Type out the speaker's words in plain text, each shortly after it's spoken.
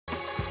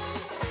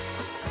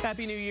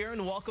Happy New Year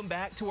and welcome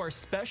back to our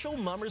special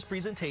Mummers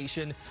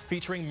presentation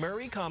featuring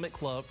Murray Comic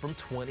Club from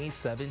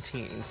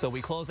 2017. So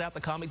we close out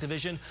the comic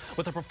division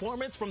with a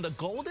performance from the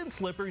Golden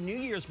Slipper New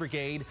Year's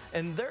Brigade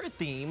and their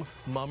theme,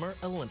 Mummer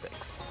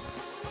Olympics.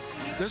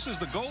 This is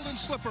the Golden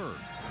Slipper,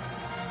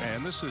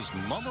 and this is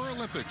Mummer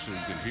Olympics. And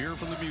you can hear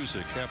from the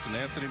music, Captain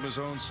Anthony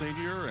Mazzone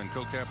Sr. and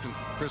co-captain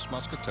Chris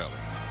Muscatelli.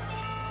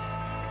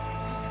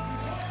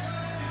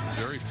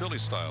 Very Philly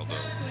style, though.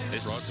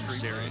 This Broad is some Street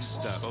serious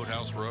Run, stuff.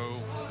 Boathouse Row.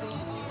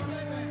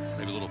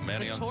 Maybe a little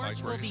Manny The on torch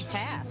bike will race. be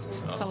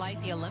passed to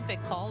light the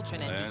Olympic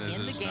cauldron and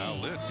begin it the is now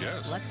games. lit,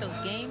 yes. Let those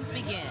games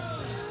begin.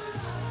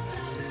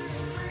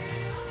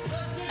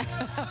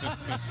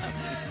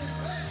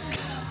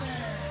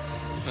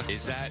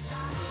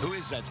 Who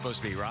is that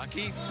supposed to be?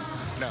 Rocky?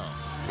 No.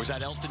 Was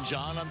that Elton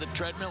John on the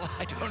treadmill?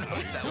 I don't know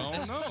who that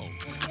was. No.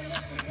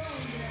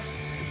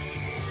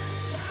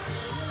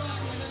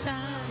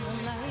 Shine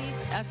the light.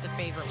 That's a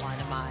favorite one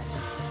of mine.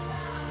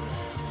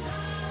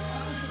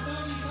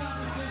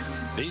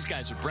 These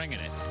guys are bringing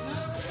it.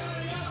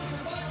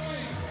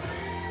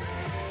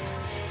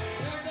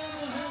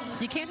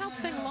 You can't help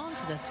sing along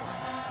to this one.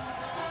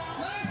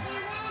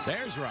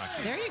 There's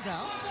Rocky. There you go.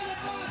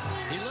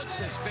 He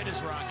looks as fit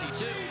as Rocky,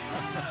 too.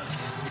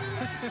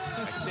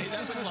 I say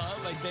that with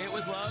love. I say it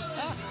with love.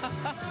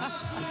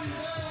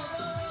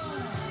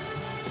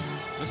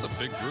 This is a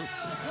big group.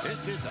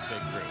 This is a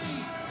big group.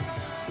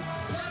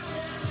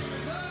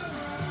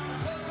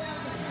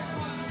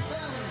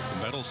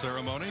 Medal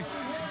ceremony.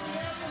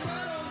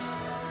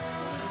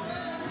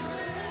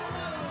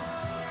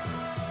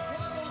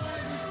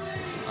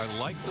 I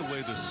like the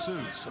way the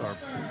suits are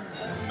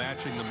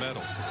matching the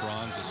medals, the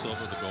bronze, the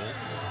silver, the gold.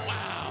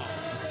 Wow.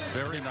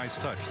 Very nice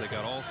touch. They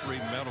got all three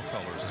medal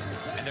colors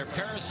in. And their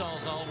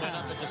parasols all went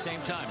up at the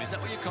same time. Is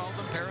that what you call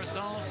them,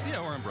 parasols?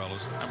 Yeah, or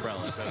umbrellas.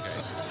 Umbrellas, okay.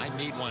 I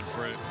need one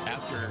for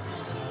after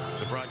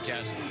the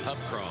broadcast pub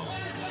crawl.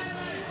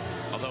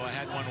 Although I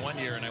had one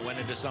year and I went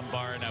into some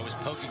bar and I was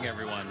poking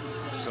everyone,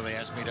 so they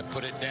asked me to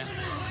put it down.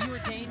 You were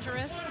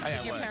dangerous I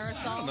with your was.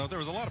 parasol. No, there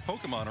was a lot of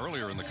Pokemon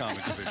earlier in the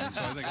comic division,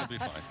 so I think it'll be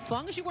fine. As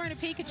long as you weren't a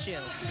Pikachu.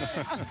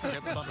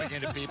 Kept bumping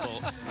into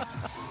people.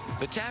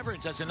 The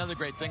taverns, that's another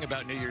great thing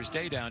about New Year's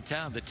Day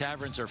downtown. The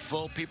taverns are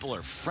full. People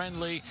are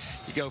friendly.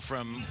 You go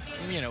from,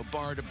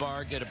 bar to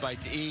bar, get a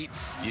bite to eat.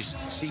 You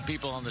see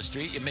people on the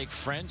street. You make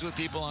friends with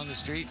people on the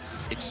street.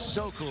 It's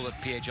so cool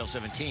that PHL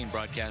 17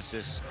 broadcasts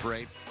this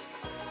parade.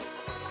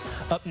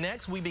 Up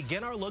next, we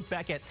begin our look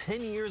back at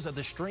 10 years of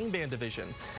the string band division.